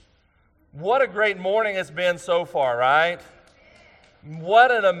What a great morning it's been so far, right?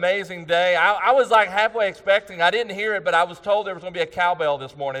 What an amazing day. I was like halfway expecting, I didn't hear it, but I was told there was going to be a cowbell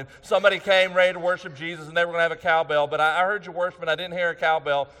this morning. Somebody came ready to worship Jesus and they were going to have a cowbell, but I heard you worshiping. I didn't hear a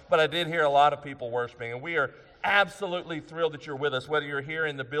cowbell, but I did hear a lot of people worshiping, and we are absolutely thrilled that you're with us, whether you're here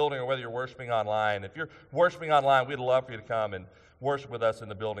in the building or whether you're worshiping online. If you're worshiping online, we'd love for you to come and worship with us in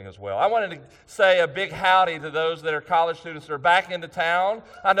the building as well. I wanted to say a big howdy to those that are college students that are back into town.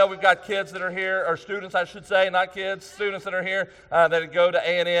 I know we've got kids that are here, or students I should say, not kids, students that are here that go to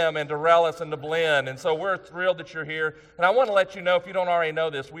A&M and to Rellis and to Blinn. And so we're thrilled that you're here. And I want to let you know, if you don't already know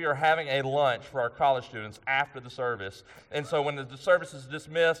this, we are having a lunch for our college students after the service. And so when the service is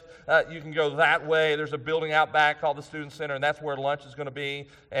dismissed, you can go that way. There's a building out back called the Student Center, and that's where lunch is going to be.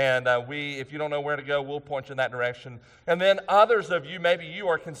 And if you don't know where to go, we'll point you in that direction. And then others of you, maybe you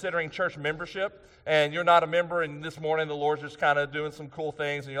are considering church membership and you're not a member, and this morning the Lord's just kind of doing some cool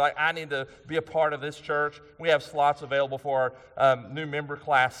things and you're like, I need to be a part of this church. We have slots available for our new member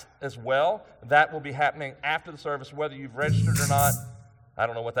class as well. That will be happening after the service, whether you've registered or not. I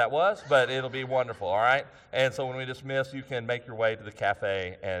don't know what that was, but it'll be wonderful, all right? And so when we dismiss, you can make your way to the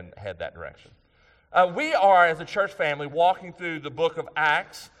cafe and head that direction. We are, as a church family, walking through the book of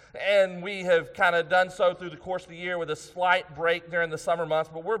Acts. And we have kind of done so through the course of the year with a slight break during the summer months,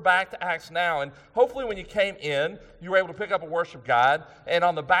 but we're back to Acts now. And hopefully when you came in, you were able to pick up a worship guide. And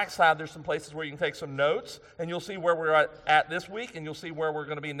on the back side, there's some places where you can take some notes, and you'll see where we're at this week, and you'll see where we're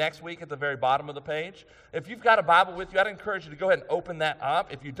going to be next week at the very bottom of the page. If you've got a Bible with you, I'd encourage you to go ahead and open that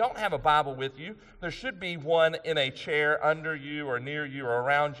up. If you don't have a Bible with you, there should be one in a chair under you or near you or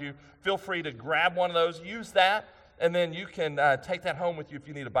around you. Feel free to grab one of those, use that. And then you can take that home with you if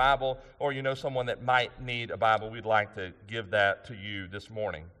you need a Bible or you know someone that might need a Bible. We'd like to give that to you this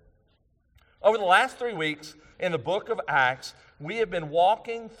morning. Over the last 3 weeks in the book of Acts, we have been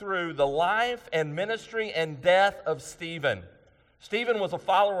walking through the life and ministry and death of Stephen. Stephen was a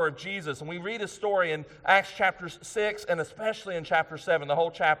follower of Jesus, and we read his story in Acts chapter 6 and especially in chapter 7. The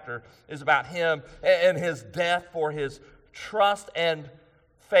whole chapter is about him and his death for his trust and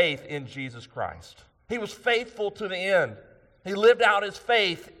faith in Jesus Christ. He was faithful to the end. He lived out his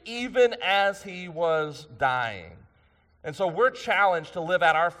faith even as he was dying. And so we're challenged to live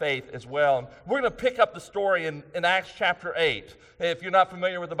out our faith as well. And we're going to pick up the story in Acts chapter 8. If you're not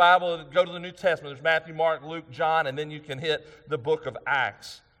familiar with the Bible, go to the New Testament. There's Matthew, Mark, Luke, John, and then you can hit the book of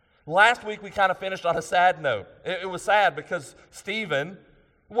Acts. Last week we kind of finished on a sad note. It was sad because Stephen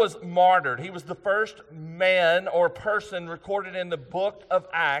was martyred. He was the first man or person recorded in the book of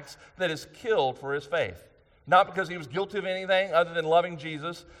Acts that is killed for his faith. Not because he was guilty of anything other than loving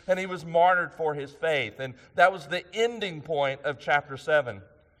Jesus, and he was martyred for his faith. And that was the ending point of chapter 7.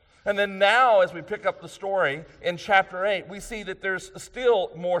 And then now, as we pick up the story in chapter 8, we see that there's still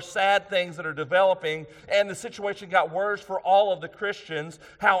more sad things that are developing, and the situation got worse for all of the Christians.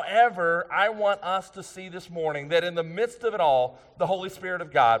 However, I want us to see this morning that in the midst of it all, the Holy Spirit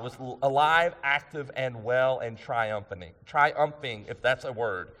of God was alive, active, and well, and triumphing, if that's a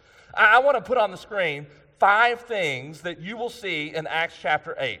word. I want to put on the screen 5 things that you will see in Acts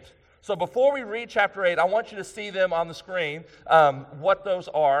chapter 8. So before we read chapter 8, I want you to see them on the screen, what those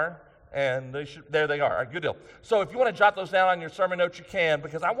are, and there they are. All right, good deal. So if you want to jot those down on your sermon notes, you can,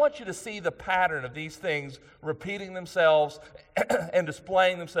 because I want you to see the pattern of these things repeating themselves and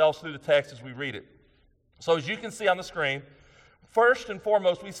displaying themselves through the text as we read it. So as you can see on the screen, first and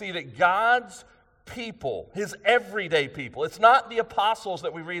foremost, we see that God's people, his everyday people. It's not the apostles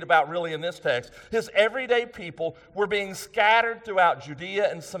that we read about really in this text. His everyday people were being scattered throughout Judea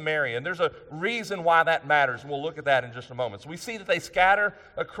and Samaria. And there's a reason why that matters, and we'll look at that in just a moment. So we see that they scatter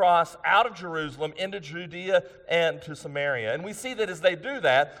across out of Jerusalem into Judea and to Samaria. And we see that as they do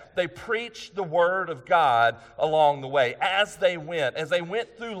that, they preach the word of God along the way. As they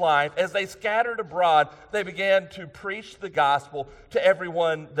went through life, as they scattered abroad, they began to preach the gospel to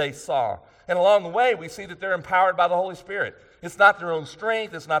everyone they saw. And along the way, we see that they're empowered by the Holy Spirit. It's not their own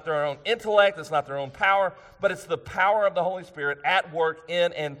strength, it's not their own intellect, it's not their own power, but it's the power of the Holy Spirit at work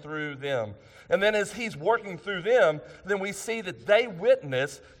in and through them. And then as he's working through them, then we see that they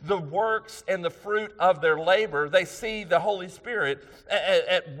witness the works and the fruit of their labor. They see the Holy Spirit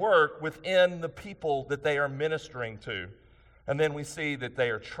at work within the people that they are ministering to. And then we see that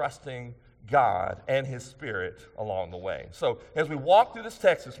they are trusting God and his Spirit along the way. So as we walk through this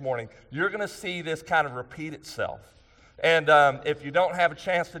text this morning, you're going to see this kind of repeat itself. And if you don't have a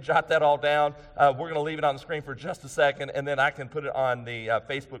chance to jot that all down, we're going to leave it on the screen for just a second, and then I can put it on the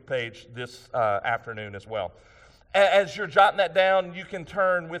Facebook page this afternoon as well. As you're jotting that down, you can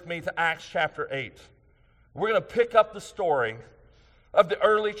turn with me to Acts chapter 8. We're going to pick up the story of the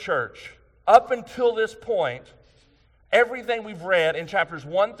early church Up until this point, everything we've read in chapters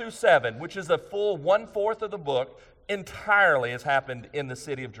 1 through 7, which is a full 1/4 of the book, entirely has happened in the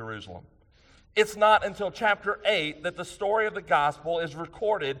city of Jerusalem. It's not until chapter 8 that the story of the gospel is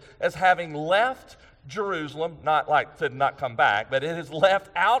recorded as having left Jerusalem, not like to not come back, but it has left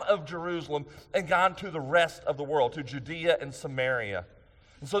out of Jerusalem and gone to the rest of the world, to Judea and Samaria.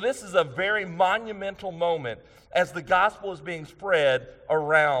 And so this is a very monumental moment as the gospel is being spread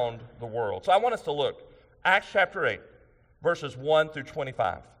around the world. So I want us to look, Acts chapter 8, verses 1 through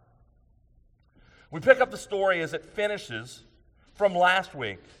 25. We pick up the story as it finishes from last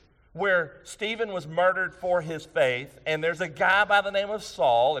week, where Stephen was murdered for his faith, and there's a guy by the name of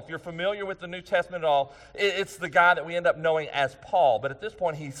Saul. If you're familiar with the New Testament at all, it's the guy that we end up knowing as Paul. But at this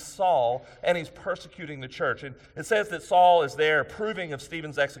point, he's Saul, and he's persecuting the church. And it says that Saul is there approving of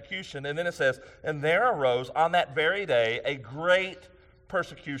Stephen's execution, and then it says, and there arose on that very day a great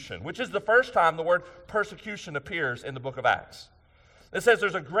persecution, which is the first time the word persecution appears in the book of Acts. It says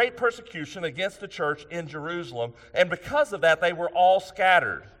there's a great persecution against the church in Jerusalem, and because of that, they were all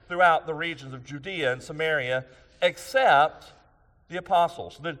scattered throughout the regions of Judea and Samaria, except the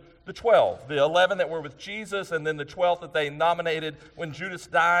apostles, the 12, the 11 that were with Jesus, and then the 12 that they nominated when Judas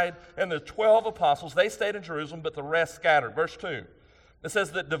died, and the 12 apostles, they stayed in Jerusalem, but the rest scattered. Verse 2, it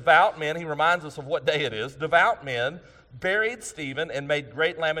says that devout men, he reminds us of what day it is, devout men buried Stephen and made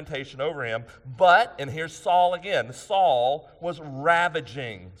great lamentation over him. But, and here's Saul again, Saul was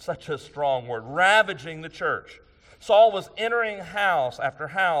ravaging, such a strong word, ravaging the church. Saul was entering house after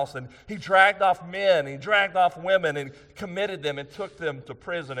house, and he dragged off men, he dragged off women, and committed them and took them to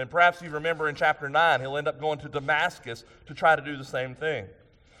prison. And perhaps you remember in chapter 9, he'll end up going to Damascus to try to do the same thing.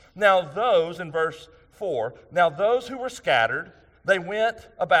 Now those, in verse 4, now those who were scattered, they went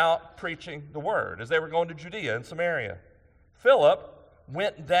about preaching the word as they were going to Judea and Samaria. Philip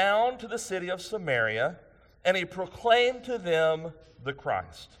went down to the city of Samaria, and he proclaimed to them the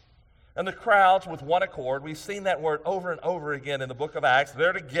Christ. And the crowds with one accord, we've seen that word over and over again in the book of Acts.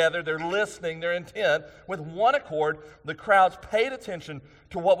 They're together, they're listening, they're intent. With one accord, the crowds paid attention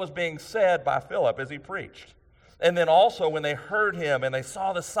to what was being said by Philip as he preached. And then also when they heard him and they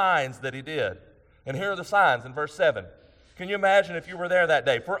saw the signs that he did. And here are the signs in verse 7. Can you imagine if you were there that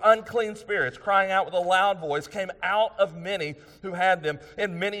day? For unclean spirits, crying out with a loud voice, came out of many who had them,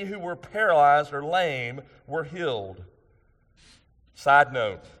 and many who were paralyzed or lame were healed. Side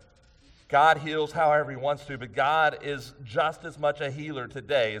note, God heals however he wants to, but God is just as much a healer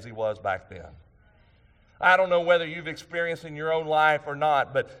today as he was back then. I don't know whether you've experienced in your own life or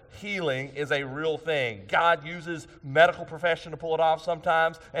not, but healing is a real thing. God uses medical profession to pull it off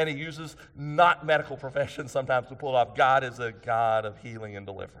sometimes, and he uses not medical profession sometimes to pull it off. God is a God of healing and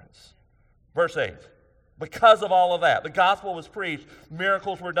deliverance. Verse 8. Because of all of that, the gospel was preached,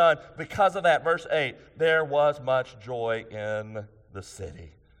 miracles were done. Because of that, verse 8, there was much joy in the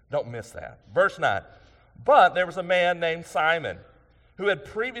city. Don't miss that. Verse 9, but there was a man named Simon who had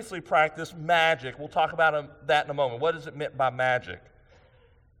previously practiced magic. We'll talk about that in a moment. What is it meant by magic?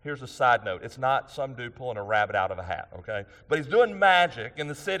 Here's a side note. It's not some dude pulling a rabbit out of a hat, okay? But he's doing magic in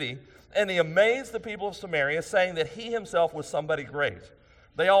the city, and he amazed the people of Samaria, saying that he himself was somebody great.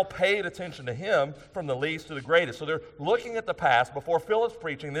 They all paid attention to him from the least to the greatest. So they're looking at the past. Before Philip's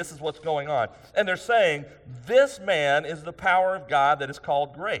preaching, this is what's going on. And they're saying, this man is the power of God that is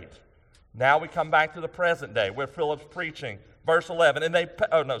called great. Now we come back to the present day where Philip's preaching. Verse 11, and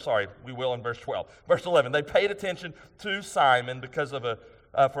we will in verse 12. Verse 11, they paid attention to Simon because of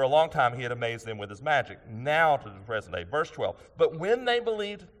for a long time he had amazed them with his magic. Now to the present day. Verse 12, but when they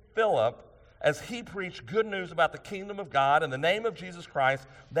believed Philip, as he preached good news about the kingdom of God in the name of Jesus Christ,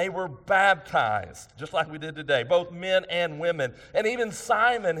 they were baptized, just like we did today, both men and women. And even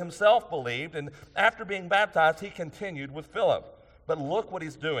Simon himself believed, and after being baptized, he continued with Philip. But look what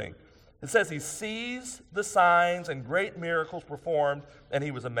he's doing. It says he sees the signs and great miracles performed, and he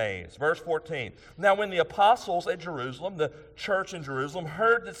was amazed. Verse 14, now when the apostles at Jerusalem, the church in Jerusalem,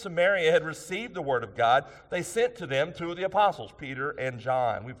 heard that Samaria had received the word of God, they sent to them two of the apostles, Peter and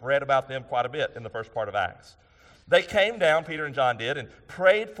John. We've read about them quite a bit in the first part of Acts. They came down, Peter and John did, and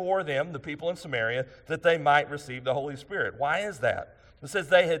prayed for them, the people in Samaria, that they might receive the Holy Spirit. Why is that? It says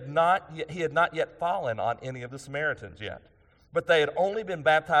he had not yet fallen on any of the Samaritans yet, but they had only been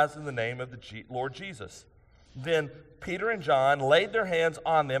baptized in the name of the Lord Jesus. Then Peter and John laid their hands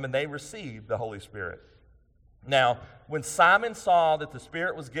on them, and they received the Holy Spirit. Now, when Simon saw that the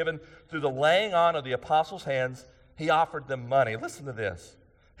Spirit was given through the laying on of the apostles' hands, he offered them money. Listen to this.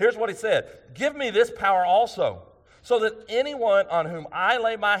 Here's what he said. Give me this power also, so that anyone on whom I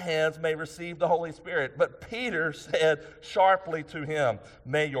lay my hands may receive the Holy Spirit. But Peter said sharply to him,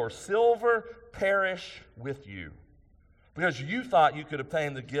 may your silver perish with you, because you thought you could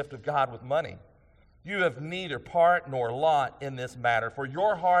obtain the gift of God with money. You have neither part nor lot in this matter, for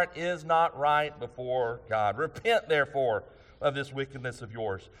your heart is not right before God. Repent, therefore, of this wickedness of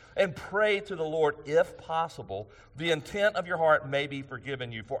yours, and pray to the Lord, if possible, the intent of your heart may be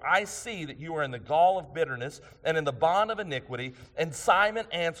forgiven you. For I see that you are in the gall of bitterness and in the bond of iniquity. And Simon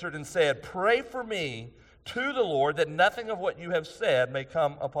answered and said, pray for me to the Lord, that nothing of what you have said may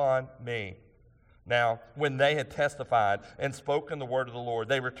come upon me. Now, when they had testified and spoken the word of the Lord,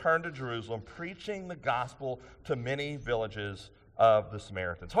 they returned to Jerusalem, preaching the gospel to many villages of the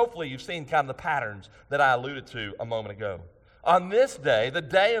Samaritans. Hopefully, you've seen kind of the patterns that I alluded to a moment ago. On this day, the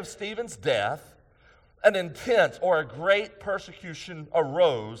day of Stephen's death, an intense or a great persecution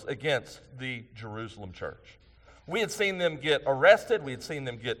arose against the Jerusalem church. We had seen them get arrested, we had seen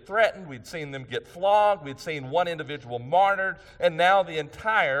them get threatened, we'd seen them get flogged, we'd seen one individual martyred, and now the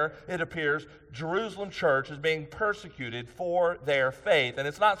entire, it appears, Jerusalem church is being persecuted for their faith. And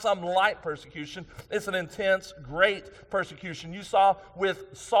it's not some light persecution, it's an intense, great persecution. You saw with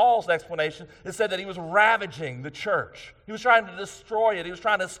Saul's explanation, it said that he was ravaging the church. He was trying to destroy it, he was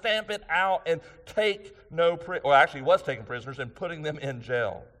trying to stamp it out and take actually he was taking prisoners and putting them in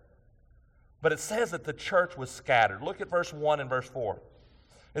jail. But it says that the church was scattered. Look at verse 1 and verse 4.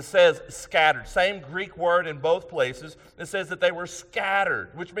 It says scattered. Same Greek word in both places. It says that they were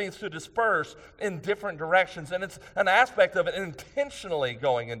scattered, which means to disperse in different directions. And it's an aspect of it intentionally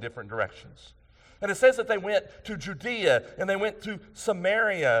going in different directions. And it says that they went to Judea and they went to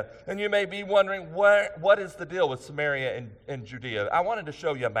Samaria. And you may be wondering, what is the deal with Samaria and Judea? I wanted to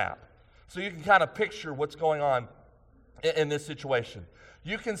show you a map so you can kind of picture what's going on in this situation.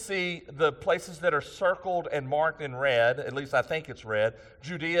 You can see the places that are circled and marked in red, at least I think it's red.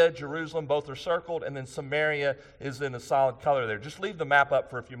 Judea, Jerusalem, both are circled, and then Samaria is in a solid color there. Just leave the map up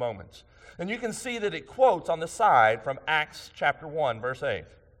for a few moments. And you can see that it quotes on the side from Acts chapter 1, verse 8.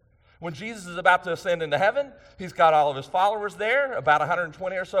 When Jesus is about to ascend into heaven, he's got all of his followers there, about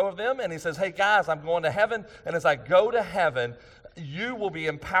 120 or so of them, and he says, hey guys, I'm going to heaven, and as I go to heaven, you will be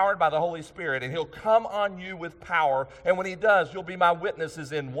empowered by the Holy Spirit, and he'll come on you with power. And when he does, you'll be my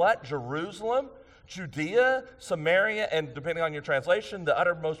witnesses in what? Jerusalem, Judea, Samaria, and depending on your translation, the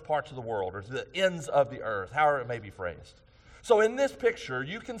uttermost parts of the world, or the ends of the earth, however it may be phrased. So in this picture,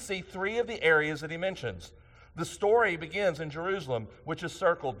 you can see three of the areas that he mentions. The story begins in Jerusalem, which is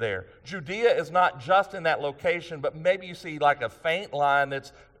circled there. Judea is not just in that location, but maybe you see like a faint line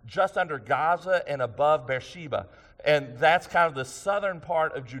that's just under Gaza and above Beersheba. And that's kind of the southern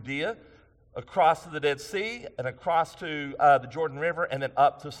part of Judea, across to the Dead Sea and across to the Jordan River and then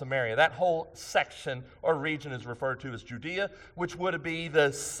up to Samaria. That whole section or region is referred to as Judea, which would be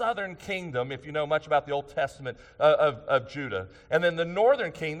the southern kingdom, if you know much about the Old Testament, of Judah. And then the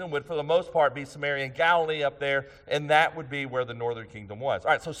northern kingdom would, for the most part, be Samaria and Galilee up there, and that would be where the northern kingdom was.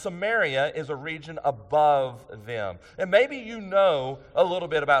 All right, so Samaria is a region above them. And maybe you know a little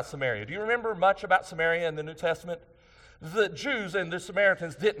bit about Samaria. Do you remember much about Samaria in the New Testament? The Jews and the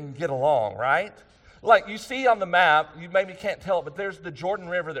Samaritans didn't get along, right? Like you see on the map, you maybe can't tell it, but there's the Jordan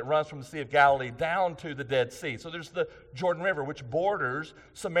River that runs from the Sea of Galilee down to the Dead Sea. So there's the Jordan River, which borders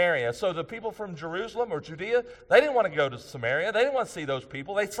Samaria. So the people from Jerusalem or Judea, they didn't want to go to Samaria. They didn't want to see those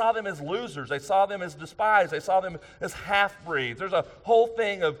people. They saw them as losers. They saw them as despised. They saw them as half-breeds. There's a whole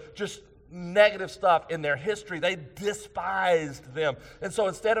thing of just negative stuff in their history. They despised them. And so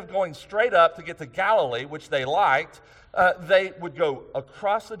instead of going straight up to get to Galilee, which they liked, they would go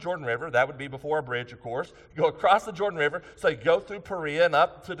across the Jordan River. That would be before a bridge, of course. Go across the Jordan River. So they go through Perea and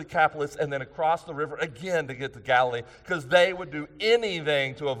up to Decapolis and then across the river again to get to Galilee, because they would do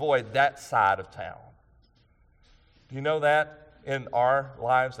anything to avoid that side of town. Do you know that in our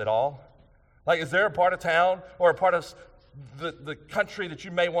lives at all? Like, is there a part of town or a part of the country that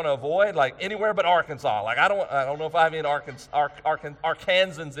you may want to avoid? Like anywhere but Arkansas. Like I don't know if I have any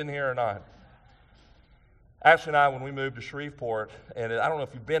Arkansans in here or not. Ashley and I, when we moved to Shreveport, and I don't know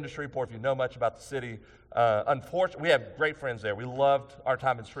if you've been to Shreveport, if you know much about the city, unfortunately, we have great friends there. We loved our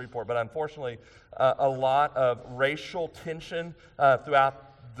time in Shreveport, but unfortunately, a lot of racial tension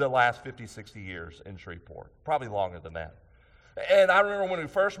throughout the last 50, 60 years in Shreveport, probably longer than that. And I remember when we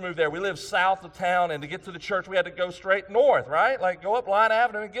first moved there, we lived south of town, and to get to the church, we had to go straight north, right? Like go up Line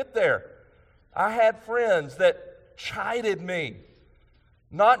Avenue and get there. I had friends that chided me.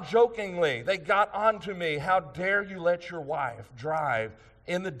 Not jokingly, they got onto me. How dare you let your wife drive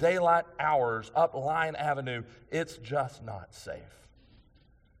in the daylight hours up Line Avenue? It's just not safe.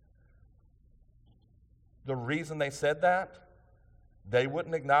 The reason they said that, they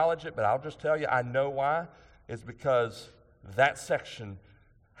wouldn't acknowledge it, but I'll just tell you, I know why, is because that section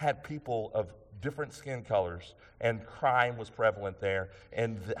had people of different skin colors, and crime was prevalent there,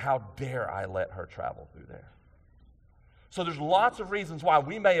 and how dare I let her travel through there? So there's lots of reasons why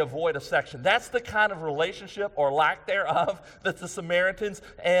we may avoid a section. That's the kind of relationship, or lack thereof, that the Samaritans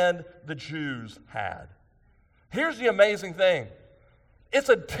and the Jews had. Here's the amazing thing. It's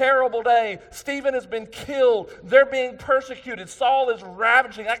a terrible day. Stephen has been killed. They're being persecuted. Saul is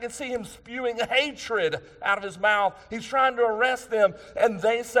ravaging. I can see him spewing hatred out of his mouth. He's trying to arrest them. And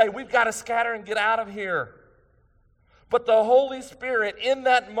they say, we've got to scatter and get out of here. But the Holy Spirit, in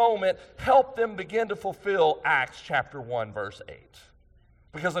that moment, helped them begin to fulfill Acts chapter 1, verse 8.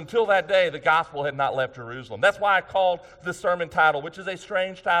 Because until that day, the gospel had not left Jerusalem. That's why I called the sermon title, which is a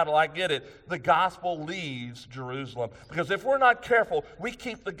strange title, I get it, The Gospel Leaves Jerusalem. Because if we're not careful, we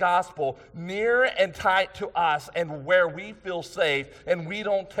keep the gospel near and tight to us and where we feel safe, and we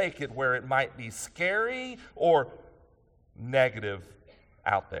don't take it where it might be scary or negative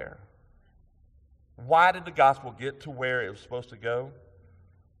out there. Why did the gospel get to where it was supposed to go?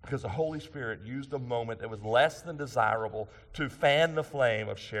 Because the Holy Spirit used a moment that was less than desirable to fan the flame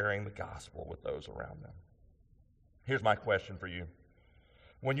of sharing the gospel with those around them. Here's my question for you.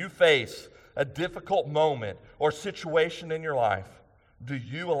 When you face a difficult moment or situation in your life, do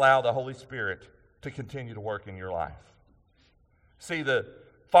you allow the Holy Spirit to continue to work in your life? See, the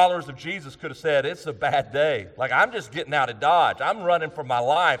followers of Jesus could have said, it's a bad day. Like, I'm just getting out of Dodge. I'm running for my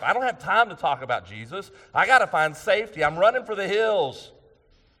life. I don't have time to talk about Jesus. I got to find safety. I'm running for the hills.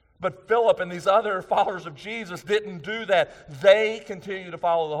 But Philip and these other followers of Jesus didn't do that. They continue to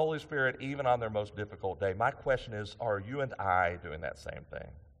follow the Holy Spirit even on their most difficult day. My question is, are you and I doing that same thing?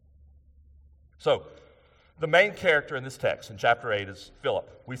 So, the main character in this text in chapter 8 is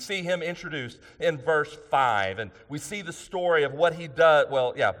Philip. We see him introduced in verse 5, and we see the story of what he does.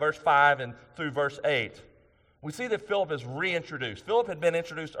 Verse 5 and through verse 8. We see that Philip is reintroduced. Philip had been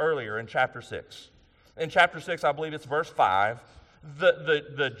introduced earlier in chapter 6. In chapter 6, I believe it's verse 5,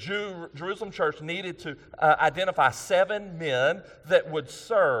 the Jerusalem church needed to identify 7 men that would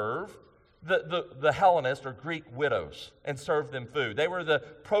serve the Hellenist or Greek widows and serve them food. They were the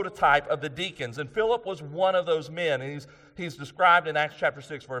prototype of the deacons, and Philip was one of those men, and he's described in Acts chapter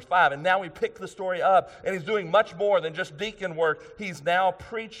 6, verse 5. And now we pick the story up, and he's doing much more than just deacon work. He's now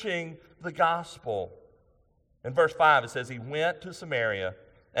preaching the gospel. In verse 5, it says, he went to Samaria,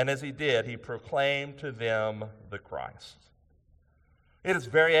 and as he did, he proclaimed to them the Christ. It is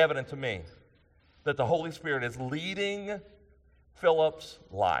very evident to me that the Holy Spirit is leading Philip's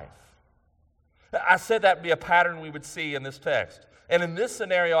life. I said that would be a pattern we would see in this text. And in this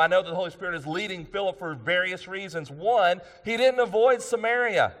scenario, I know that the Holy Spirit is leading Philip for various reasons. One, he didn't avoid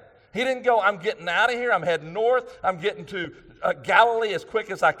Samaria. He didn't go, I'm getting out of here, I'm heading north, I'm getting to Galilee as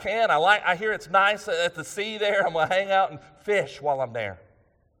quick as I can. I hear it's nice at the sea there, I'm going to hang out and fish while I'm there.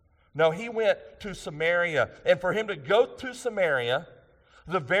 No, he went to Samaria. And for him to go to Samaria,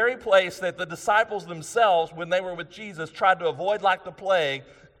 the very place that the disciples themselves, when they were with Jesus, tried to avoid like the plague,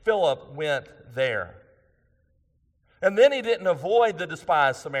 Philip went there. And then he didn't avoid the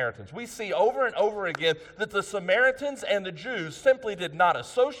despised Samaritans. We see over and over again that the Samaritans and the Jews simply did not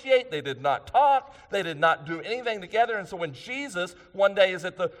associate, they did not talk, they did not do anything together. And so when Jesus one day is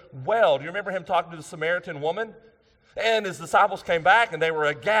at the well, do you remember him talking to the Samaritan woman? And his disciples came back and they were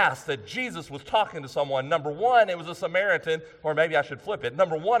aghast that Jesus was talking to someone. Number one, it was a Samaritan, or maybe I should flip it.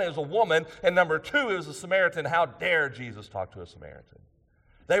 Number one, it was a woman, and number two, it was a Samaritan. How dare Jesus talk to a Samaritan?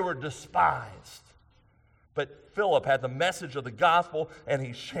 They were despised. But Philip had the message of the gospel, and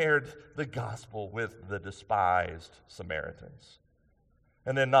he shared the gospel with the despised Samaritans.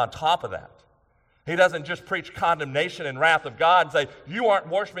 And then on top of that, he doesn't just preach condemnation and wrath of God and say, you aren't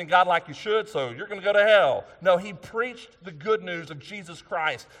worshiping God like you should, so you're going to go to hell. No, he preached the good news of Jesus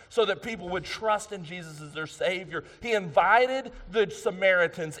Christ so that people would trust in Jesus as their Savior. He invited the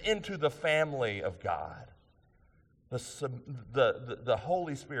Samaritans into the family of God. The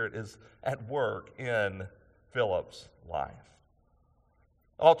Holy Spirit is at work in Philip's life.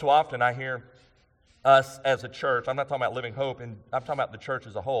 All too often I hear us as a church, I'm not talking about Living Hope, and I'm talking about the church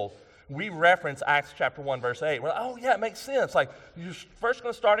as a whole, we reference Acts chapter 1, verse 8. We're like, oh, yeah, it makes sense. Like, you're first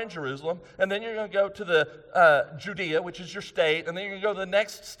going to start in Jerusalem, and then you're going to go to the Judea, which is your state, and then you're going to go to the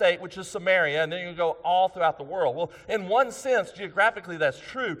next state, which is Samaria, and then you're going to go all throughout the world. Well, in one sense, geographically, that's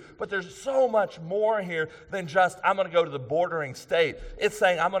true, but there's so much more here than just, I'm going to go to the bordering state. It's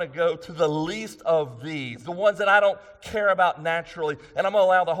saying, I'm going to go to the least of these, the ones that I don't care about naturally, and I'm going to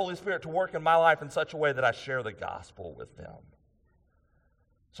allow the Holy Spirit to work in my life in such a way that I share the gospel with them.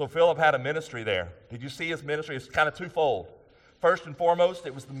 So Philip had a ministry there. Did you see his ministry? It's kind of twofold. First and foremost,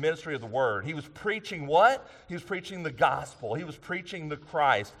 it was the ministry of the word. He was preaching what? He was preaching the gospel. He was preaching the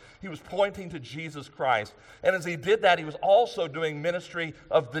Christ. He was pointing to Jesus Christ. And as he did that, he was also doing ministry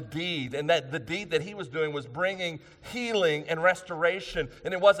of the deed. And that the deed that he was doing was bringing healing and restoration.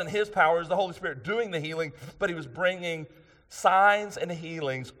 And it wasn't his power, it was the Holy Spirit doing the healing, but he was bringing signs and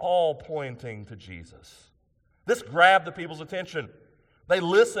healings, all pointing to Jesus. This grabbed the people's attention. They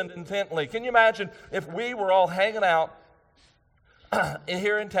listened intently. Can you imagine if we were all hanging out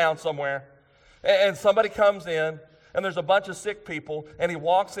here in town somewhere, and somebody comes in, and there's a bunch of sick people, and he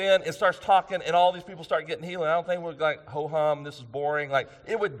walks in and starts talking, and all these people start getting healed. I don't think we're like, ho-hum, this is boring. Like,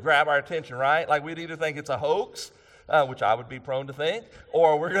 it would grab our attention, right? Like, we'd either think it's a hoax, which I would be prone to think,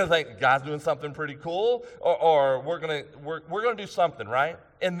 or we're going to think God's doing something pretty cool, or we're going to do something, right?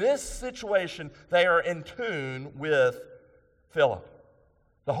 In this situation, they are in tune with Philip.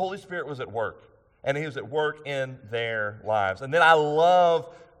 The Holy Spirit was at work. And he was at work in their lives. And then I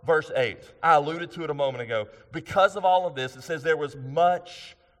love verse 8. I alluded to it a moment ago. Because of all of this, it says there was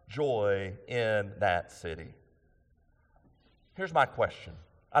much joy in that city. Here's my question.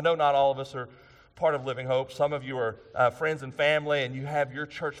 I know not all of us are part of Living Hope. Some of you are friends and family, and you have your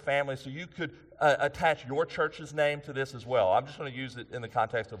church family, so you could attach your church's name to this as well. I'm just going to use it in the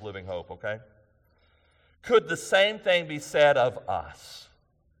context of Living Hope, okay? Could the same thing be said of us?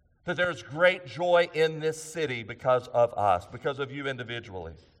 That there's great joy in this city because of us, because of you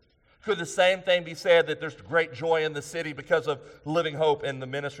individually. Could the same thing be said that there's great joy in the city because of Living Hope and the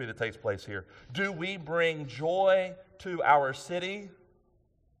ministry that takes place here? Do we bring joy to our city,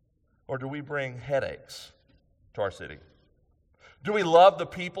 or do we bring headaches to our city? Do we love the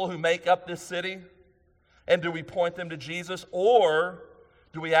people who make up this city, and do we point them to Jesus, or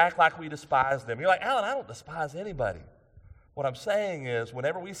do we act like we despise them? You're like, Alan, I don't despise anybody. What I'm saying is,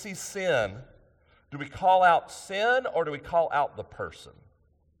 whenever we see sin, do we call out sin or do we call out the person?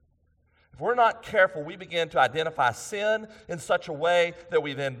 If we're not careful, we begin to identify sin in such a way that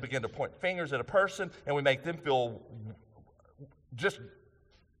we then begin to point fingers at a person and we make them feel just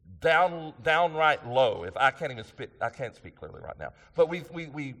downright low. If I can't even speak clearly right now. But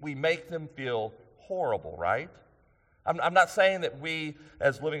we make them feel horrible, right? I'm not saying that we,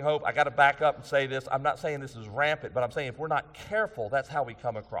 as Living Hope, I got to back up and say this. I'm not saying this is rampant, but I'm saying if we're not careful, that's how we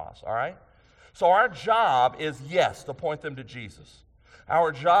come across, all right? So our job is, yes, to point them to Jesus.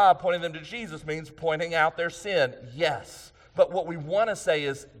 Our job, pointing them to Jesus, means pointing out their sin, yes. But what we want to say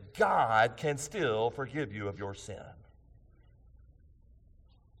is, God can still forgive you of your sin.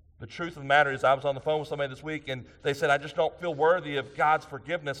 The truth of the matter is, I was on the phone with somebody this week, and they said, I just don't feel worthy of God's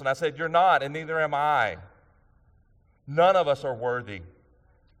forgiveness. And I said, you're not, and neither am I. None of us are worthy.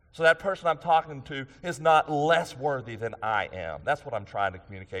 So that person I'm talking to is not less worthy than I am. That's what I'm trying to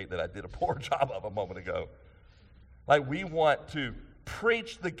communicate that I did a poor job of a moment ago. Like, we want to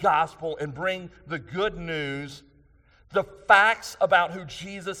preach the gospel and bring the good news, the facts about who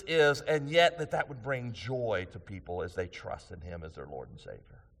Jesus is, and yet that would bring joy to people as they trust in him as their Lord and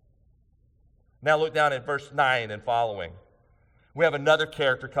Savior. Now look down at verse 9 and following. We have another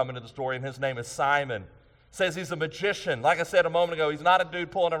character coming to the story, and his name is Simon. Says he's a magician. Like I said a moment ago, he's not a dude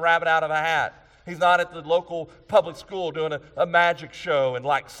pulling a rabbit out of a hat. He's not at the local public school doing a magic show and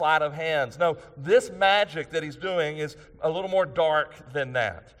like sleight of hands. No, this magic that he's doing is a little more dark than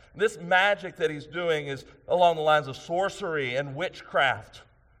that. This magic that he's doing is along the lines of sorcery and witchcraft.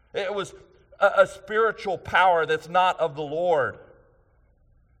 It was a spiritual power that's not of the Lord.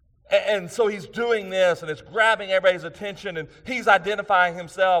 And so he's doing this, and it's grabbing everybody's attention, and he's identifying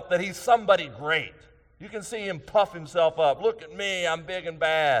himself that he's somebody great. You can see him puff himself up. Look at me, I'm big and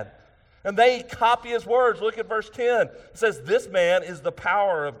bad. And they copy his words. Look at verse 10. It says, this man is the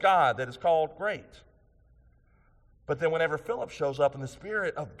power of God that is called great. But then whenever Philip shows up and the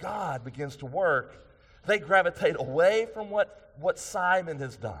Spirit of God begins to work, they gravitate away from what Simon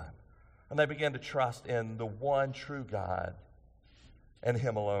has done. And they begin to trust in the one true God and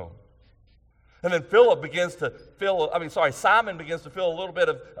him alone. And then Simon begins to feel a little bit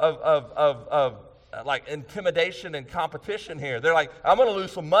of like intimidation and competition here. They're like, I'm going to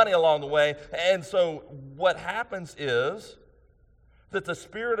lose some money along the way. And so what happens is that the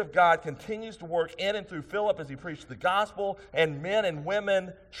Spirit of God continues to work in and through Philip as he preached the gospel, and men and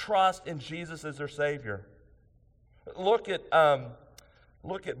women trust in Jesus as their Savior. Look at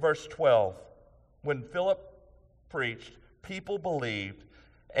verse 12. When Philip preached, people believed,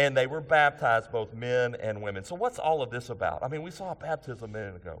 and they were baptized, both men and women. So what's all of this about? I mean, we saw baptism a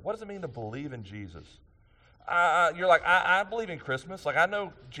minute ago. What does it mean to believe in Jesus? You're like, I believe in Christmas. Like, I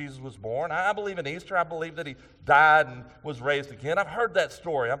know Jesus was born. I believe in Easter. I believe that he died and was raised again. I've heard that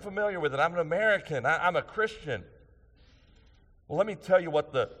story. I'm familiar with it. I'm an American. I'm a Christian. Well, let me tell you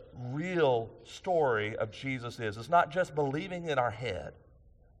what the real story of Jesus is. It's not just believing in our head.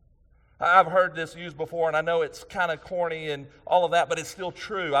 I've heard this used before, and I know it's kind of corny and all of that, but it's still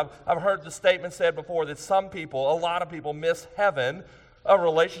true. I've heard the statement said before that some people, a lot of people, miss heaven, a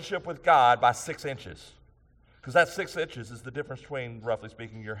relationship with God, by 6 inches. Because that 6 inches is the difference between, roughly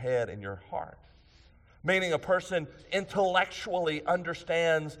speaking, your head and your heart. Meaning a person intellectually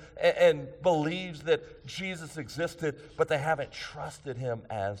understands and believes that Jesus existed, but they haven't trusted him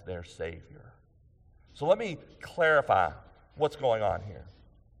as their Savior. So let me clarify what's going on here.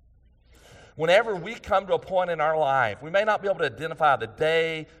 Whenever we come to a point in our life, we may not be able to identify the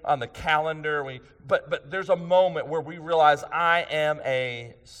day on the calendar, but there's a moment where we realize I am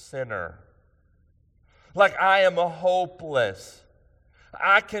a sinner. Like I am a hopeless.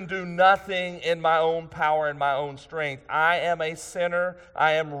 I can do nothing in my own power and my own strength. I am a sinner.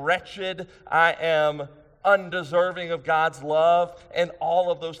 I am wretched. I am undeserving of God's love, and all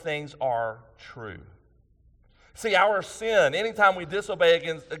of those things are true. See, our sin, anytime we disobey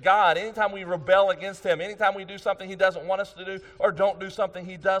against God, anytime we rebel against him, anytime we do something he doesn't want us to do or don't do something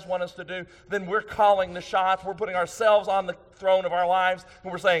he does want us to do, then we're calling the shots. We're putting ourselves on the throne of our lives,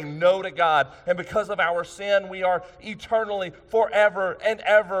 and we're saying no to God. And because of our sin, we are eternally, forever and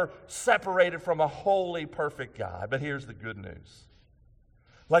ever separated from a holy, perfect God. But here's the good news.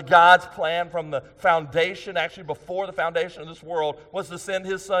 Like God's plan from the foundation, actually before the foundation of this world, was to send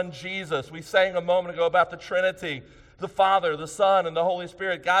his son Jesus. We sang a moment ago about the Trinity, the Father, the Son, and the Holy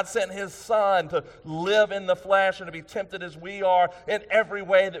Spirit. God sent his son to live in the flesh and to be tempted as we are in every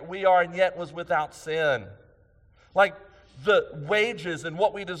way that we are, and yet was without sin. Like the wages and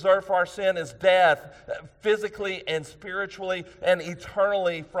what we deserve for our sin is death, physically and spiritually and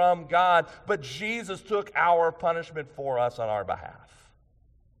eternally from God. But Jesus took our punishment for us on our behalf.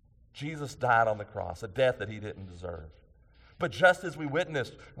 Jesus died on the cross, a death that he didn't deserve. But just as we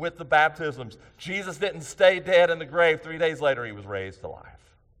witnessed with the baptisms, Jesus didn't stay dead in the grave. 3 days later, he was raised to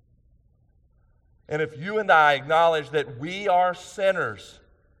life. And if you and I acknowledge that we are sinners,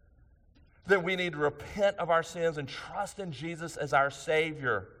 that we need to repent of our sins and trust in Jesus as our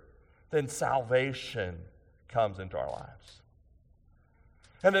Savior, then salvation comes into our lives.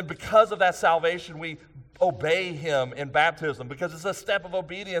 And then because of that salvation, we obey him in baptism, because it's a step of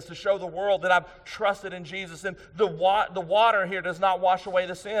obedience to show the world that I've trusted in Jesus. And the water here does not wash away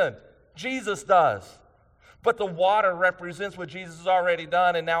the sin. Jesus does. But the water represents what Jesus has already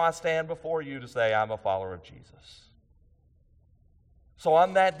done, and now I stand before you to say I'm a follower of Jesus. So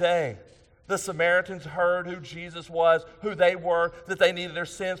on that day, the Samaritans heard who Jesus was, who they were, that they needed their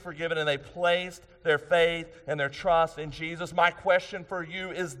sins forgiven, and they placed their faith and their trust in Jesus. My question for you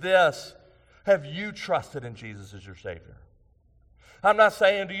is this: have you trusted in Jesus as your Savior? I'm not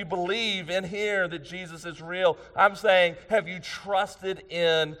saying do you believe in here that Jesus is real. I'm saying have you trusted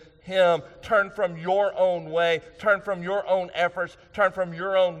in him? Turn from your own way, turn from your own efforts, turn from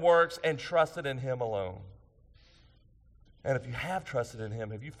your own works, and trusted in him alone. And if you have trusted in him,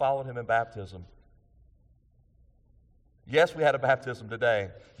 have you followed him in baptism? Yes, we had a baptism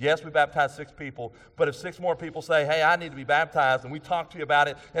today. Yes, we baptized 6 people. But if 6 more people say, hey, I need to be baptized, and we talk to you about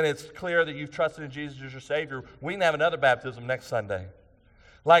it, and it's clear that you've trusted in Jesus as your Savior, we can have another baptism next Sunday.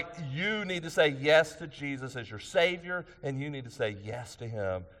 Like, you need to say yes to Jesus as your Savior, and you need to say yes to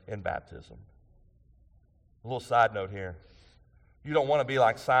him in baptism. A little side note here. You don't want to be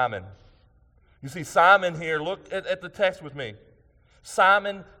like Simon. You see, Simon here, look at the text with me.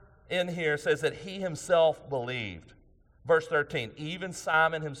 Simon in here says that he himself believed. Verse 13, even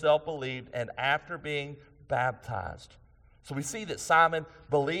Simon himself believed, and after being baptized. So we see that Simon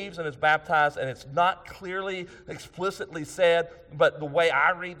believes and is baptized, and it's not clearly, explicitly said, but the way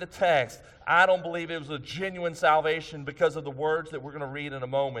I read the text, I don't believe it was a genuine salvation because of the words that we're going to read in a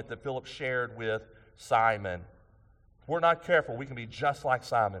moment that Philip shared with Simon. If we're not careful, we can be just like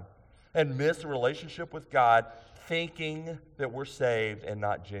Simon and miss a relationship with God, thinking that we're saved and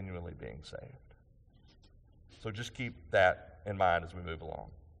not genuinely being saved. So just keep that in mind as we move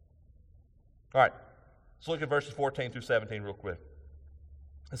along. All right, let's look at verses 14 through 17 real quick.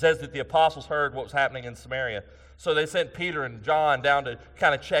 It says that the apostles heard what was happening in Samaria, so they sent Peter and John down to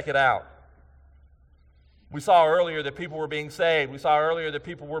kind of check it out. We saw earlier that people were being saved. We saw earlier that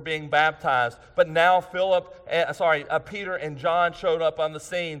people were being baptized. But now Peter and John showed up on the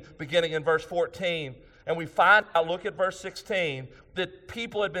scene, beginning in verse 14. And we find out, look at verse 16, that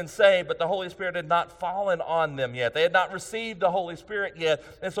people had been saved, but the Holy Spirit had not fallen on them yet. They had not received the Holy Spirit yet.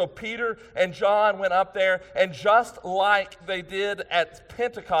 And so Peter and John went up there, and just like they did at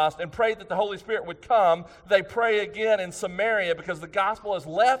Pentecost and prayed that the Holy Spirit would come, they pray again in Samaria because the gospel has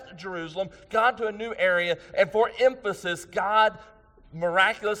left Jerusalem, gone to a new area, and for emphasis, God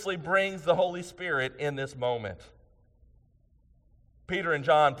miraculously brings the Holy Spirit in this moment. Peter and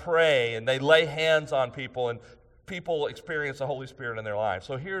John pray, and they lay hands on people, and people experience the Holy Spirit in their lives.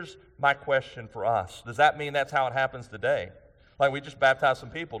 So here's my question for us. Does that mean that's how it happens today? Like we just baptized some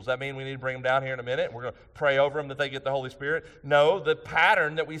people. Does that mean we need to bring them down here in a minute? We're going to pray over them that they get the Holy Spirit? No, the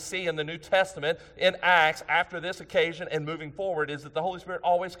pattern that we see in the New Testament in Acts after this occasion and moving forward is that the Holy Spirit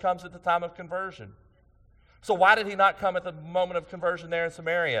always comes at the time of conversion. So why did he not come at the moment of conversion there in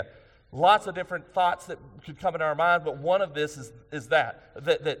Samaria? Lots of different thoughts that could come into our mind, but one of this is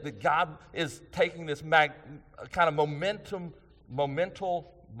that God is taking this kind of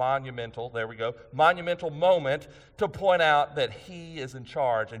monumental moment to point out that he is in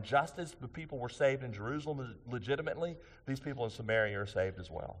charge. And just as the people were saved in Jerusalem legitimately, these people in Samaria are saved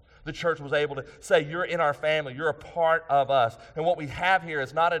as well. The church was able to say, you're in our family, you're a part of us. And what we have here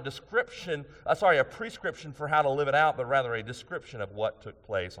is not a prescription for how to live it out, but rather a description of what took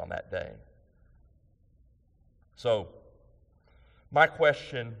place on that day. So, my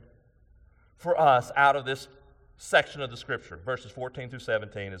question for us out of this section of the Scripture, verses 14 through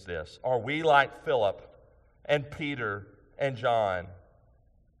 17, is this. Are we like Philip and Peter and John?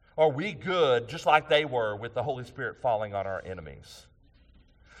 Are we good, just like they were, with the Holy Spirit falling on our enemies?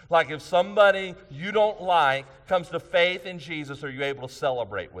 Like if somebody you don't like comes to faith in Jesus, are you able to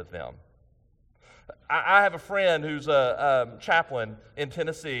celebrate with them? I have a friend who's a chaplain in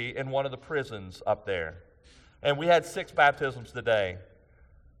Tennessee in one of the prisons up there. And we had 6 baptisms today.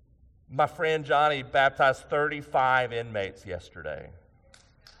 My friend Johnny baptized 35 inmates yesterday.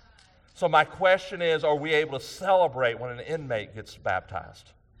 So my question is, are we able to celebrate when an inmate gets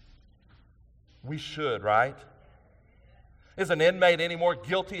baptized? We should, right? Is an inmate any more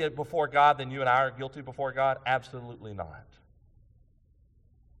guilty before God than you and I are guilty before God? Absolutely not.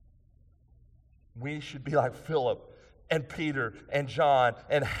 We should be like Philip and Peter and John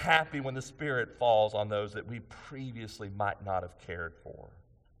and happy when the Spirit falls on those that we previously might not have cared for.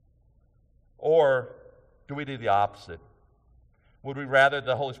 Or do we do the opposite? Would we rather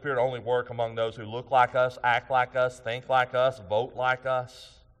the Holy Spirit only work among those who look like us, act like us, think like us, vote like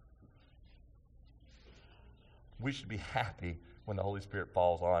us? We should be happy when the Holy Spirit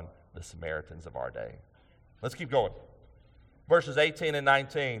falls on the Samaritans of our day. Let's keep going. Verses 18 and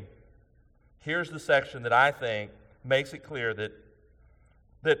 19. Here's the section that I think makes it clear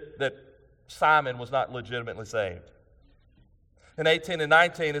that Simon was not legitimately saved. In 18 and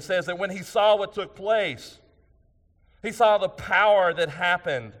 19, it says that when he saw what took place, he saw the power that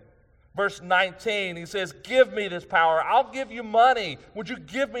happened. Verse 19, he says, give me this power. I'll give you money. Would you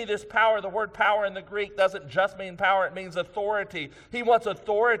give me this power? The word power in the Greek doesn't just mean power, it means authority. He wants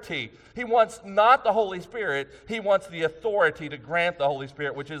authority. He wants not the Holy Spirit. He wants the authority to grant the Holy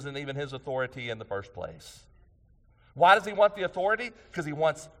Spirit, which isn't even his authority in the first place. Why does he want the authority? Because he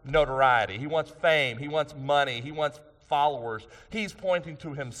wants notoriety. He wants fame. He wants money. He wants followers. He's pointing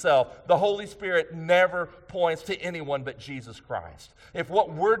to himself. The Holy Spirit never points to anyone but Jesus Christ. If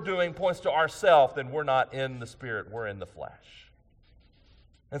what we're doing points to ourselves, then we're not in the Spirit, we're in the flesh.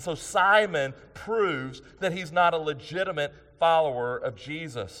 And so Simon proves that he's not a legitimate follower of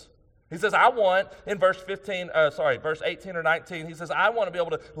Jesus. He says, I want, in verse 18 or 19, he says, I want to be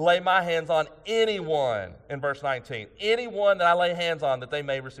able to lay my hands on anyone, in verse 19, anyone that I lay hands on that they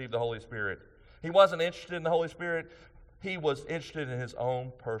may receive the Holy Spirit. He wasn't interested in the Holy Spirit. He was interested in his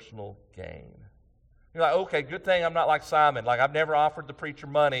own personal gain. You're like, okay, good thing I'm not like Simon. Like, I've never offered the preacher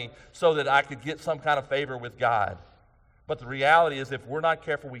money so that I could get some kind of favor with God. But the reality is, if we're not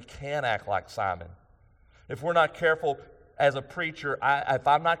careful, we can act like Simon. If we're not careful as a preacher, if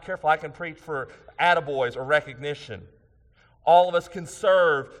I'm not careful, I can preach for attaboys or recognition. All of us can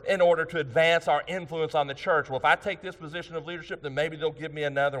serve in order to advance our influence on the church. Well, if I take this position of leadership, then maybe they'll give me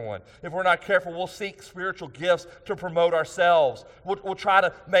another one. If we're not careful, we'll seek spiritual gifts to promote ourselves. We'll try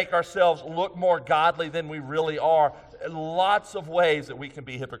to make ourselves look more godly than we really are. Lots of ways that we can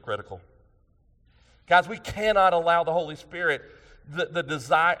be hypocritical. Guys, we cannot allow the Holy Spirit, the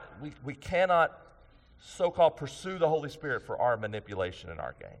desire, we cannot so-called pursue the Holy Spirit for our manipulation and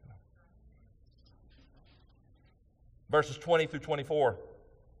our gain. Verses 20 through 24.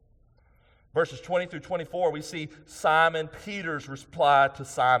 Verses 20 through 24, we see Simon Peter's reply to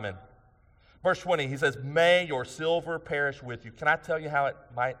Simon. Verse 20, he says, may your silver perish with you. Can I tell you how it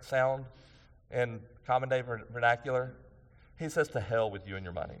might sound in common day vernacular? He says, to hell with you and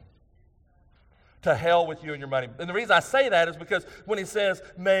your money. To hell with you and your money. And the reason I say that is because when he says,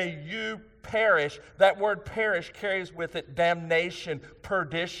 may you perish, that word perish carries with it damnation,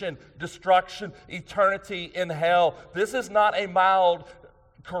 perdition, destruction, eternity in hell. This is not a mild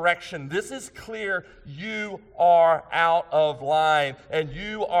correction. This is clear. You are out of line and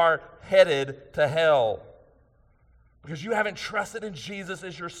you are headed to hell because you haven't trusted in Jesus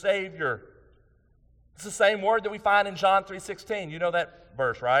as your Savior. It's the same word that we find in John 3:16. You know that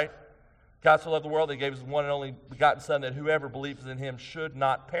verse, right? God so loved the world that he gave his one and only begotten Son, that whoever believes in him should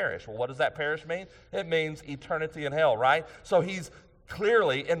not perish. Well, what does that perish mean? It means eternity in hell, right? So he's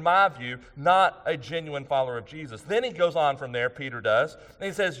clearly, in my view, not a genuine follower of Jesus. Then he goes on from there, Peter does, and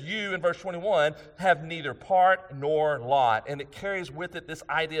he says, you, in verse 21, have neither part nor lot. And it carries with it this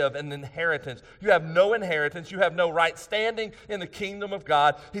idea of an inheritance. You have no inheritance. You have no right standing in the kingdom of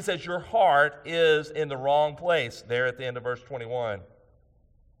God. He says your heart is in the wrong place there at the end of verse 21.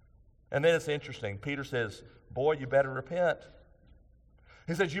 And then it's interesting. Peter says, boy, you better repent.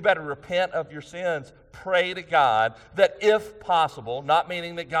 He says, you better repent of your sins. Pray to God that if possible, not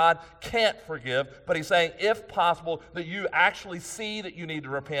meaning that God can't forgive, but he's saying if possible, that you actually see that you need to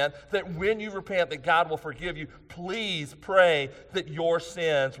repent, that when you repent, that God will forgive you. Please pray that your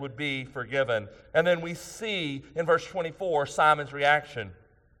sins would be forgiven. And then we see in verse 24, Simon's reaction.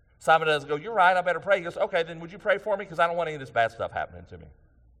 Simon doesn't go, you're right, I better pray. He goes, okay, then would you pray for me? Because I don't want any of this bad stuff happening to me.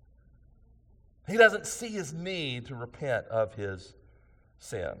 He doesn't see his need to repent of his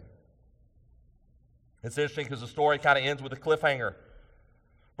sin. It's interesting because the story kind of ends with a cliffhanger.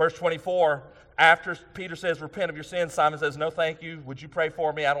 Verse 24, after Peter says, repent of your sins, Simon says, no thank you. Would you pray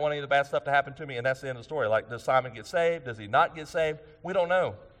for me? I don't want any of the bad stuff to happen to me. And that's the end of the story. Like, does Simon get saved? Does he not get saved? We don't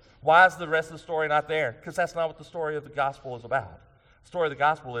know. Why is the rest of the story not there? Because that's not what the story of the gospel is about. The story of the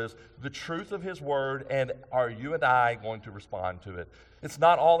gospel is the truth of his word, and are you and I going to respond to it? It's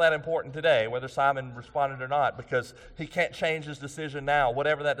not all that important today whether Simon responded or not, because he can't change his decision now,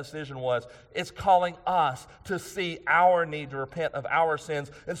 whatever that decision was. It's calling us to see our need to repent of our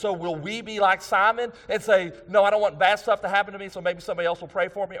sins. And so will we be like Simon and say, no, I don't want bad stuff to happen to me, so maybe somebody else will pray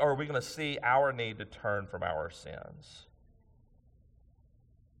for me? Or are we going to see our need to turn from our sins?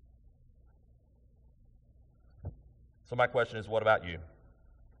 So my question is, what about you?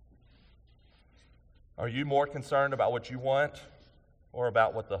 Are you more concerned about what you want or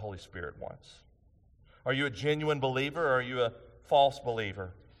about what the Holy Spirit wants? Are you a genuine believer or are you a false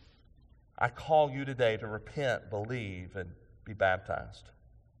believer? I call you today to repent, believe, and be baptized.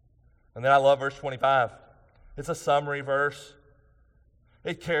 And then I love verse 25. It's a summary verse.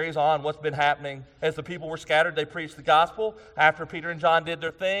 It carries on what's been happening. As the people were scattered, they preached the gospel. After Peter and John did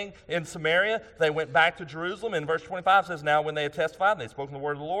their thing in Samaria, they went back to Jerusalem. And verse 25 says, now when they had testified and they spoken the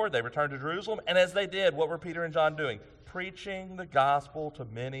word of the Lord, they returned to Jerusalem. And as they did, what were Peter and John doing? Preaching the gospel to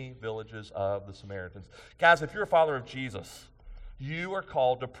many villages of the Samaritans. Guys, if you're a follower of Jesus, you are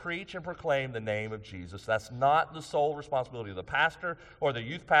called to preach and proclaim the name of Jesus. That's not the sole responsibility of the pastor or the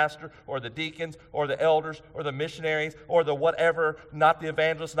youth pastor or the deacons or the elders or the missionaries or the whatever, not the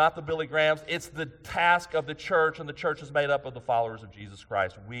evangelists, not the Billy Grahams. It's the task of the church, and the church is made up of the followers of Jesus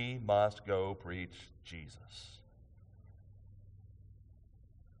Christ. We must go preach Jesus.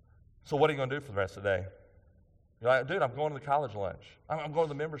 So what are you going to do for the rest of the day? You're like, dude, I'm going to the college lunch. I'm going to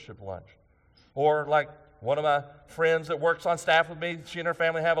the membership lunch. Or like, one of my friends that works on staff with me, she and her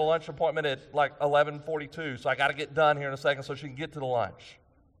family have a lunch appointment at like 11:42, so I got to get done here in a second so she can get to the lunch.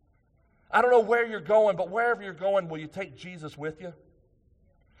 I don't know where you're going, but wherever you're going, will you take Jesus with you?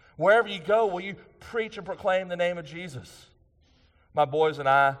 Wherever you go, will you preach and proclaim the name of Jesus? My boys and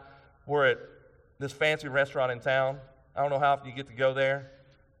I were at this fancy restaurant in town. I don't know how often you get to go there.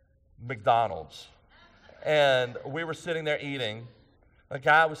 McDonald's. And we were sitting there eating. A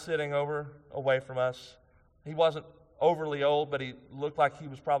guy was sitting away from us. He wasn't overly old, but he looked like he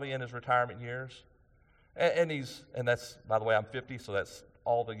was probably in his retirement years. And that's, by the way, I'm 50, so that's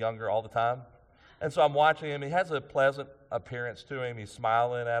all the younger all the time. And so I'm watching him. He has a pleasant appearance to him. He's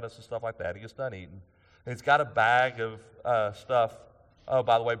smiling at us and stuff like that. He gets done eating. And he's got a bag of stuff. Oh,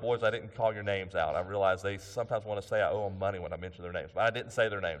 by the way, boys, I didn't call your names out. I realize they sometimes want to say I owe them money when I mention their names, but I didn't say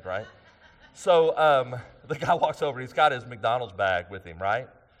their names, right? So the guy walks over. He's got his McDonald's bag with him, right?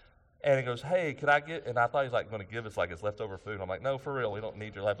 And he goes, hey, could I get, and I thought he was like going to give us like his leftover food. I'm like, no, for real, we don't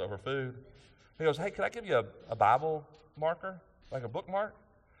need your leftover food. He goes, hey, could I give you a Bible marker, like a bookmark?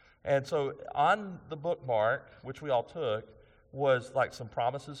 And so on the bookmark, which we all took, was like some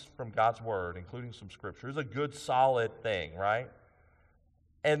promises from God's Word, including some Scripture. It was a good, solid thing, right?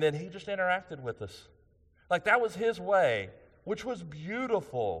 And then he just interacted with us. Like that was his way, which was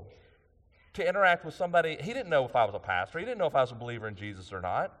beautiful. to interact with somebody. He didn't know if I was a pastor. He didn't know if I was a believer in Jesus or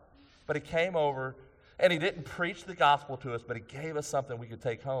not. But he came over, and he didn't preach the gospel to us, but he gave us something we could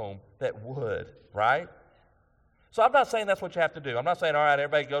take home that would, right? So I'm not saying that's what you have to do. I'm not saying, all right,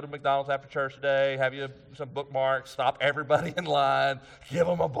 everybody go to McDonald's after church today, have you some bookmarks, stop everybody in line, give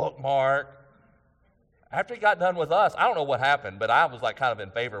them a bookmark. After he got done with us, I don't know what happened, but I was like kind of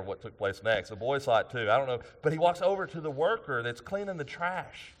in favor of what took place next. The boys saw it too. I don't know. But he walks over to the worker that's cleaning the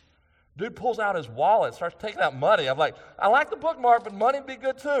trash. Dude pulls out his wallet, starts taking out money. I'm like, I like the bookmark, but money would be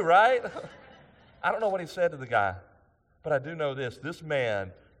good too, right? I don't know what he said to the guy, but I do know this. This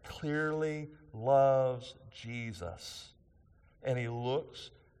man clearly loves Jesus, and he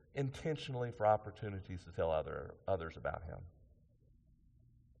looks intentionally for opportunities to tell others about him.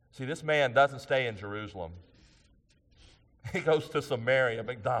 See, this man doesn't stay in Jerusalem. He goes to Samaria,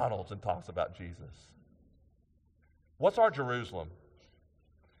 McDonald's, and talks about Jesus. What's our Jerusalem?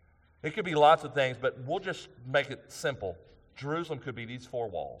 It could be lots of things, but we'll just make it simple. Jerusalem could be these four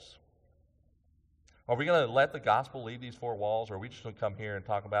walls. Are we going to let the gospel leave these four walls, or are we just going to come here and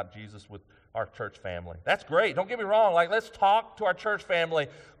talk about Jesus with our church family? That's great. Don't get me wrong. Like, let's talk to our church family.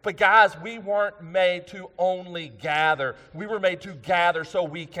 But guys, we weren't made to only gather. We were made to gather so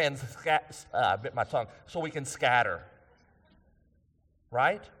we can I bit my tongue. So we can scatter.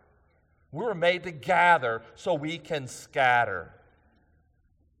 Right? We were made to gather so we can scatter.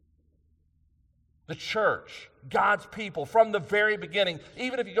 The church, God's people, from the very beginning,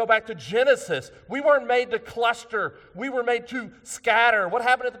 even if you go back to Genesis, we weren't made to cluster. We were made to scatter. What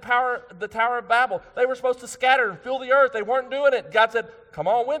happened at the Tower of Babel? They were supposed to scatter and fill the earth. They weren't doing it. God said, come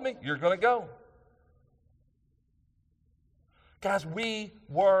on with me. You're going to go. Guys, we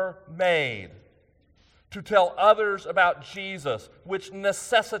were made to tell others about Jesus, which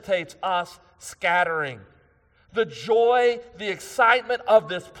necessitates us scattering. The joy, the excitement of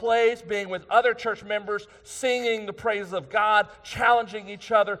this place, being with other church members, singing the praises of God, challenging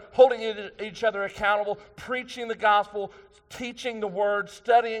each other, holding each other accountable, preaching the gospel, teaching the word,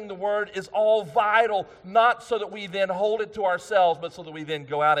 studying the word is all vital, not so that we then hold it to ourselves, but so that we then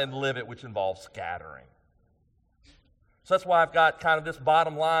go out and live it, which involves scattering. So that's why I've got kind of this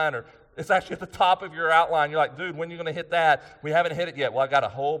bottom line, or it's actually at the top of your outline. You're like, dude, when are you going to hit that? We haven't hit it yet. Well, I've got a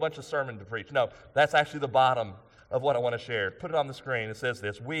whole bunch of sermon to preach. No, that's actually the bottom of what I want to share. Put it on the screen. It says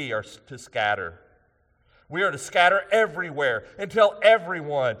this: we are to scatter. We are to scatter everywhere and tell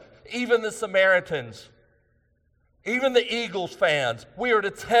everyone, even the Samaritans, even the Eagles fans, we are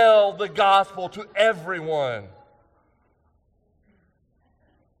to tell the gospel to everyone.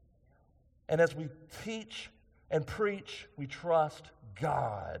 And as we teach and preach, we trust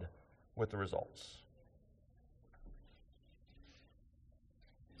God with the results.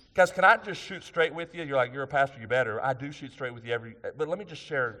 Guys, can I just shoot straight with you? You're like, you're a pastor, you better. I do shoot straight with you but let me just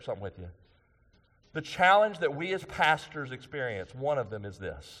share something with you. The challenge that we as pastors experience, one of them is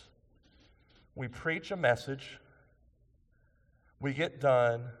this. We preach a message, we get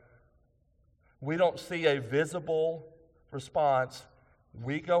done, we don't see a visible response,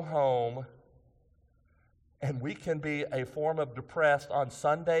 we go home, and we can be a form of depressed on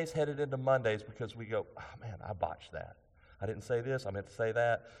Sundays headed into Mondays because we go, oh man, I botched that. I didn't say this, I meant to say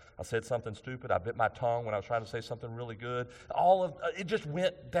that. I said something stupid. I bit my tongue when I was trying to say something really good. It just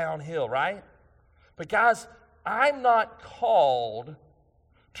went downhill, right? But guys, I'm not called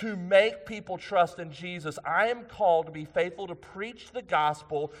to make people trust in Jesus. I am called to be faithful to preach the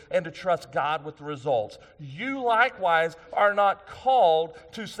gospel and to trust God with the results. You likewise are not called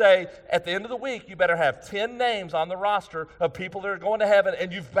to say, at the end of the week, you better have 10 names on the roster of people that are going to heaven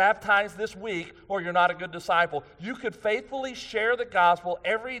and you've baptized this week or you're not a good disciple. You could faithfully share the gospel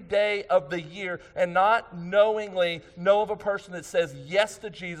every day of the year and not knowingly know of a person that says yes to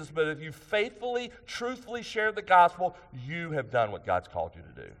Jesus, but if you faithfully, truthfully share the gospel, you have done what God's called you to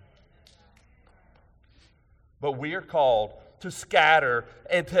do. But we are called to scatter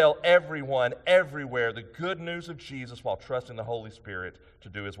and tell everyone, everywhere, the good news of Jesus while trusting the Holy Spirit to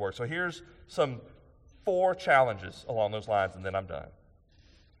do His work. So here's some 4 challenges along those lines, and then I'm done.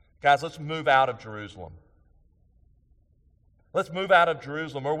 Guys, let's move out of Jerusalem. Let's move out of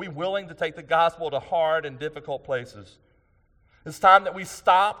Jerusalem. Are we willing to take the gospel to hard and difficult places? It's time that we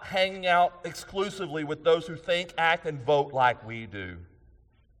stop hanging out exclusively with those who think, act, and vote like we do.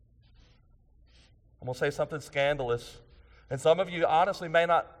 I'm going to say something scandalous. And some of you honestly may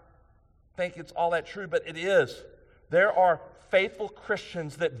not think it's all that true, but it is. There are faithful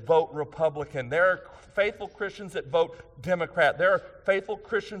Christians that vote Republican. There are faithful Christians that vote Democrat. There are faithful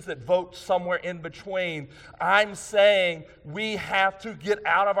Christians that vote somewhere in between. I'm saying we have to get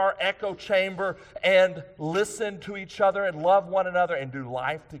out of our echo chamber and listen to each other and love one another and do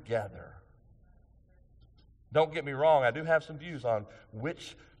life together. Don't get me wrong, I do have some views on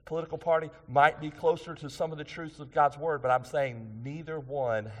which political party might be closer to some of the truths of God's Word, but I'm saying neither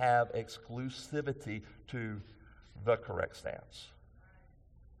one have exclusivity to the correct stance.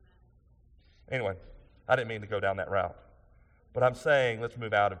 Anyway, I didn't mean to go down that route, but I'm saying let's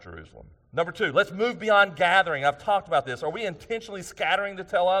move out of Jerusalem. Number 2, let's move beyond gathering. I've talked about this. Are we intentionally scattering to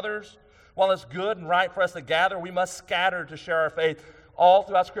tell others? While it's good and right for us to gather, we must scatter to share our faith. All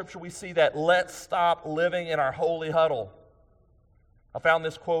throughout Scripture, we see that. Let's stop living in our holy huddle. I found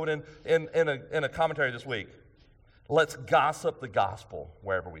this quote in a commentary this week. Let's gossip the gospel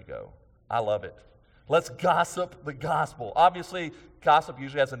wherever we go. I love it. Let's gossip the gospel. Obviously, gossip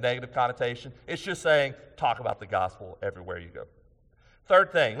usually has a negative connotation. It's just saying, talk about the gospel everywhere you go.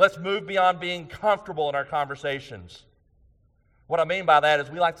 Third thing, let's move beyond being comfortable in our conversations. What I mean by that is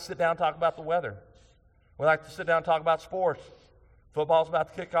we like to sit down and talk about the weather. We like to sit down and talk about sports. Football's about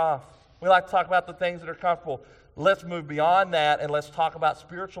to kick off. We like to talk about the things that are comfortable. Let's move beyond that and let's talk about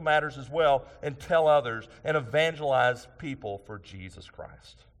spiritual matters as well and tell others and evangelize people for Jesus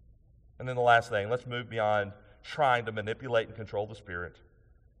Christ. And then the last thing, let's move beyond trying to manipulate and control the Spirit.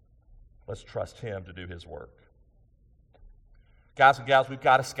 Let's trust Him to do His work. Guys and gals, we've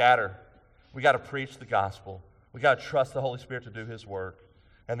got to scatter. We've got to preach the gospel. We've got to trust the Holy Spirit to do His work.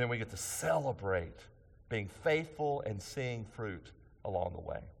 And then we get to celebrate being faithful and seeing fruit along the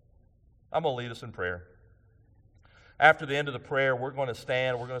way. I'm going to lead us in prayer. After the end of the prayer, we're going to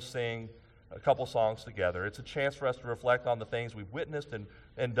stand, we're going to sing a couple songs together. It's a chance for us to reflect on the things we've witnessed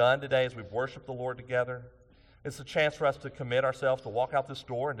and done today as we've worshiped the Lord together. It's a chance for us to commit ourselves to walk out this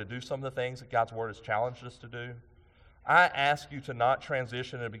door and to do some of the things that God's Word has challenged us to do. I ask you to not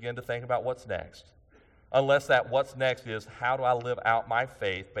transition and begin to think about what's next, unless that what's next is, how do I live out my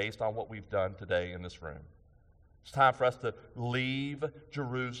faith based on what we've done today in this room? It's time for us to leave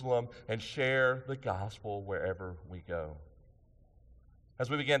Jerusalem and share the gospel wherever we go.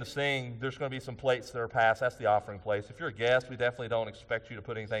 As we begin to sing, there's going to be some plates that are passed. That's the offering place. If you're a guest, we definitely don't expect you to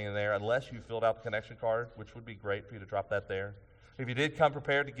put anything in there unless you filled out the connection card, which would be great for you to drop that there. If you did come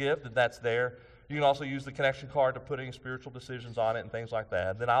prepared to give, then that's there. You can also use the connection card to put any spiritual decisions on it and things like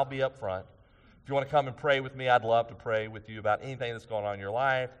that. Then I'll be up front. If you want to come and pray with me, I'd love to pray with you about anything that's going on in your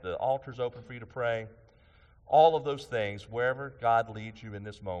life. The altar's open for you to pray. All of those things, wherever God leads you in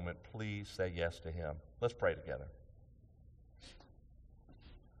this moment, please say yes to Him. Let's pray together.